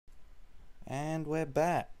And we're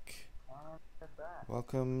back.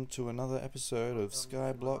 Welcome to another episode of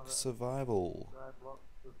Skyblock Survival.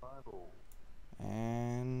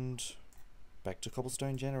 And back to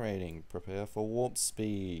cobblestone generating. Prepare for warp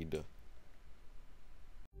speed.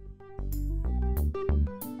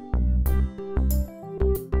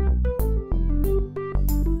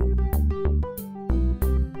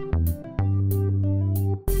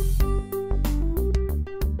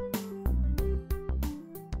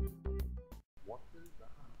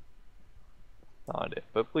 No idea,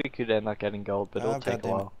 but we could end up getting gold, but it'll take a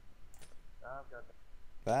while.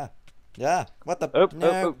 Yeah, what the?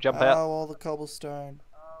 Oh, jump out. Oh, all the cobblestone.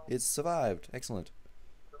 It's survived. Excellent.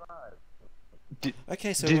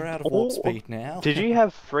 Okay, so we're out of warp speed now. Did you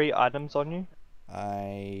have 3 items on you?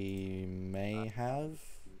 I may have.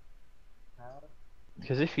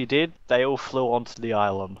 Because if you did, they all flew onto the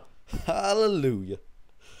island. Hallelujah.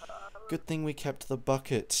 Good thing we kept the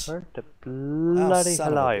bucket. Where the bloody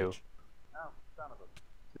hell are you?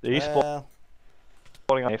 Are you spawning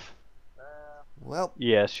knife? Well.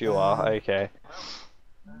 Yes, you are. Okay.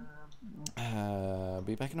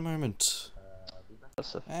 Be back in a moment.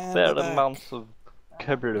 That's a fair amount of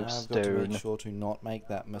cobblestone. I've got to make sure to not make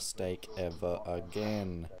that mistake ever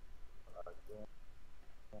again.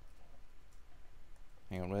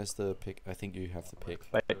 Hang on, where's the pick? I think you have the pick.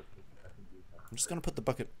 Wait. I'm just gonna put the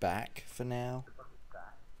bucket back for now.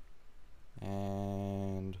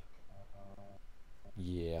 And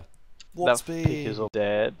yeah. Warp speed. That pick is all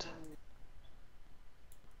dead.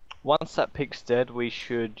 Once that pick's dead, we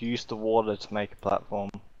should use the water to make a platform.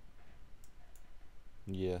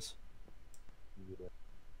 Yes.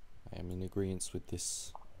 I am in agreement with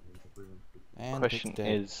this. And question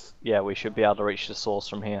is, yeah, we should be able to reach the source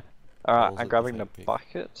from here. Alright, I'm grabbing the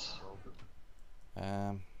bucket.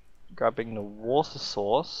 Grabbing the water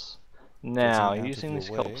source. Now, using this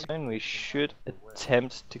cobblestone, we should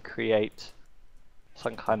attempt to create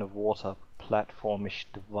some kind of water platformish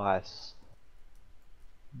device.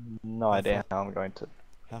 No idea how I'm going to.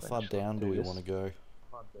 How far down do we want to go?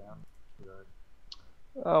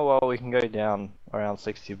 Oh well, we can go down around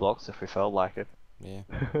 60 blocks if we felt like it. Yeah.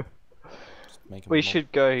 We should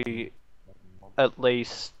go at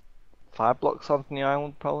least 5 blocks onto the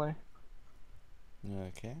island, probably.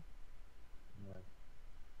 Okay.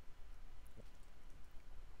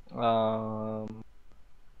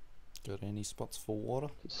 Got any spots for water?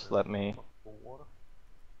 Just let me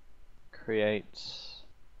create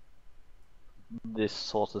this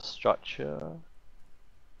sort of structure.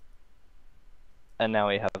 And now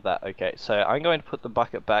we have that. Okay, so I'm going to put the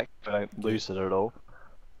bucket back so I don't lose it at all.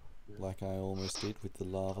 Like I almost did with the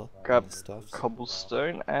lava. Grab and stuff.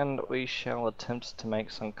 Cobblestone and we shall attempt to make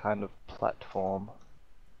some kind of platform.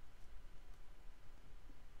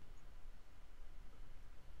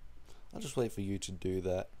 I'll just wait for you to do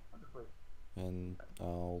that. And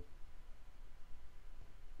I'll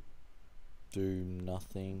do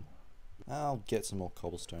nothing. I'll get some more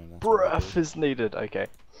cobblestone. Breath is needed. Okay.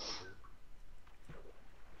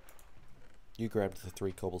 You grabbed the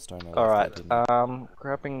 3 cobblestone. Alright,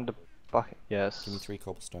 grabbing the bucket, yes. Give me 3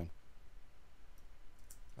 cobblestone.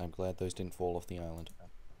 I'm glad those didn't fall off the island.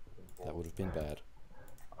 That would have been bad.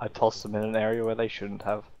 I tossed them in an area where they shouldn't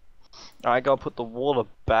have. Alright, gotta put the water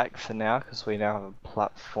back for now, because we now have a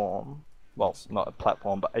platform. Well, not a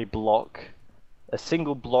platform, but a block. A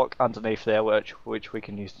single block underneath there, which we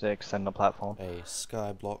can use to extend the platform. A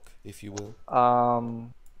sky block, if you will.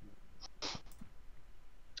 I'm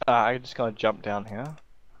just gonna jump down here.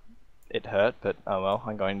 It hurt, but oh well,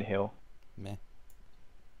 I'm going to heal. Meh.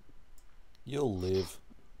 You'll live.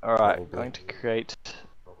 Alright, going to create...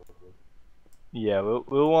 Yeah,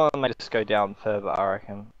 we'll want to make this go down further, I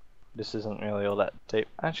reckon. This isn't really all that deep.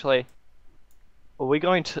 Actually, are we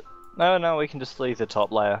going to... No, we can just leave the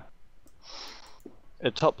top layer. The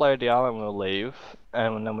top layer of the island we'll leave,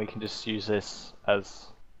 and then we can just use this as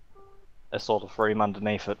a sort of room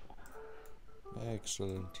underneath it.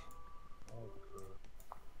 Excellent.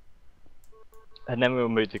 And then we'll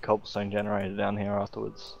move the cobblestone generator down here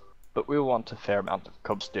afterwards. But we'll want a fair amount of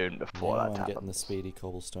cobblestone before that happens. I'm getting the speedy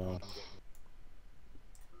cobblestone.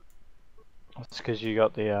 That's because you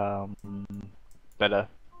got the better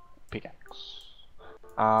pickaxe.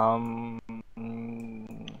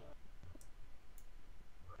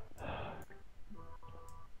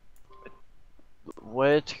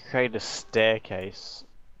 Where to create a staircase?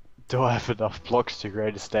 Do I have enough blocks to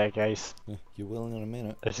create a staircase? You will in a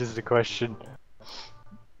minute. This is the question.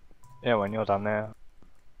 Yeah, when you're done there.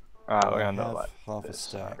 Alright, we're gonna do like half a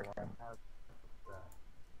stack.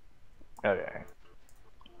 Okay.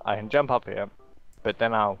 I can jump up here, but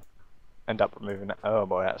then I'll end up removing it. Oh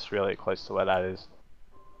boy, that's really close to where that is.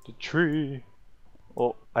 The tree.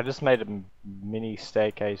 Well, I just made a mini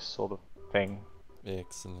staircase sort of thing.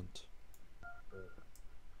 Excellent.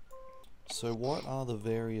 So what are the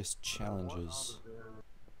various challenges?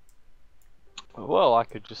 Well, I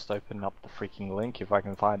could just open up the freaking link if I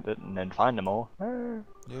can find it and then find them all.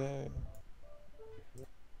 Yeah.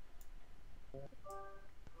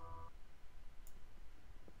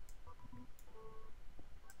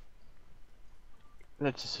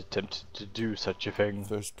 Let's just attempt to do such a thing.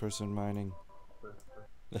 First person mining.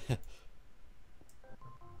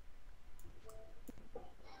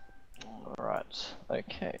 Alright,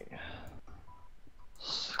 okay.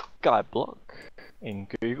 Skyblock in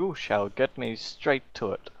Google shall get me straight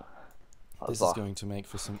to it. This is going to make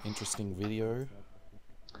for some interesting video.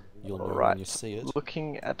 You'll know Alright, when you see it.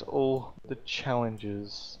 looking at all the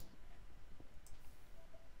challenges.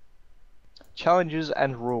 Challenges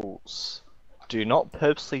and rules. Do not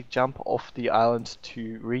purposely jump off the island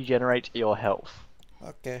to regenerate your health.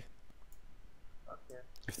 Okay.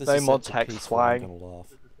 If this No is mod set to hacks peaceful, flying. I'm gonna laugh.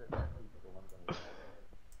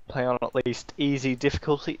 Play on at least easy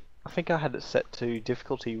difficulty. I think I had it set to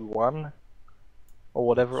difficulty 1 or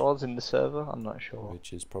whatever it was in the server. I'm not sure.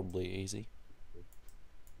 Which is probably easy.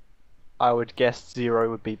 I would guess 0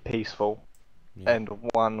 would be peaceful Yeah. and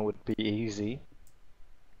 1 would be easy.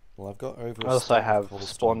 Well, I've got over. I also have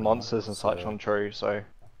cobblestone spawn now, monsters and such so on true, so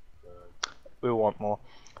we'll want more.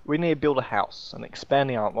 We need to build a house and expand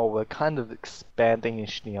the island. Well, we're kind of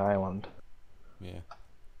expanding-ish the island. yeah.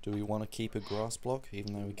 Do we want to keep a grass block,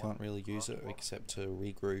 even though we can't really use it except to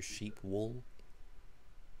regrow sheep wool?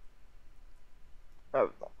 I have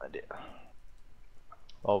no idea.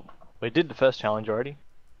 Well, we did the first challenge already.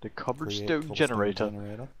 The Create cobblestone generator.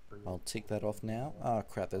 I'll tick that off now. Ah,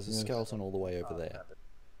 crap, there's a skeleton all the way over there.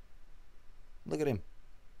 Look at him.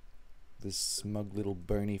 This smug little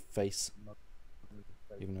bony face.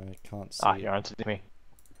 Even though I can't see Ah, it. you're answering me.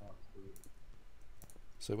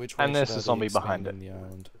 So which way And there's should I the be zombie behind expanding the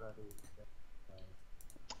island?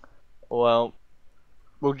 Well,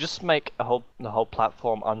 we'll just make the whole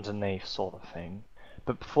platform underneath sort of thing.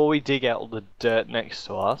 But before we dig out all the dirt next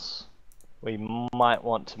to us, we might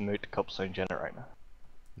want to move the cobblestone generator.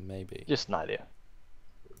 Maybe. Just an idea.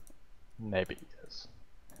 Maybe yes.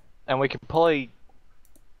 And we could probably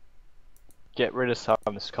get rid of some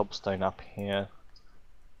of this cobblestone up here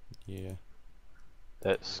Yeah.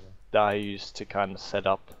 that I used to kind of set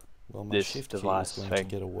up Well, my this shift key is device going thing. to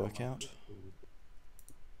get a workout.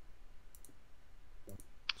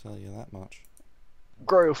 Tell you that much.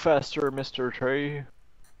 Grow faster, Mr. Tree.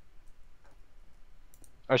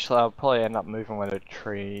 Actually, I'll probably end up moving where the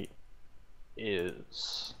tree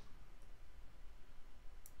is.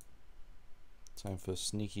 Time for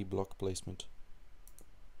sneaky block placement.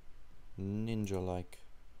 Ninja-like.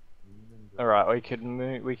 Alright, we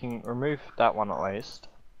can remove that one at least.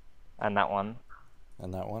 And that one.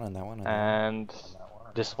 And that one, and that one, and And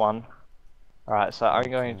this one. Alright, so I'm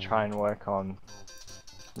going to try and work on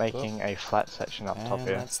making a flat section up top and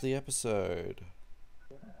here. that's the episode.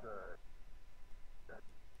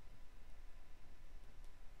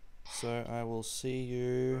 So I will see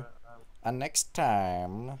you next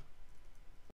time.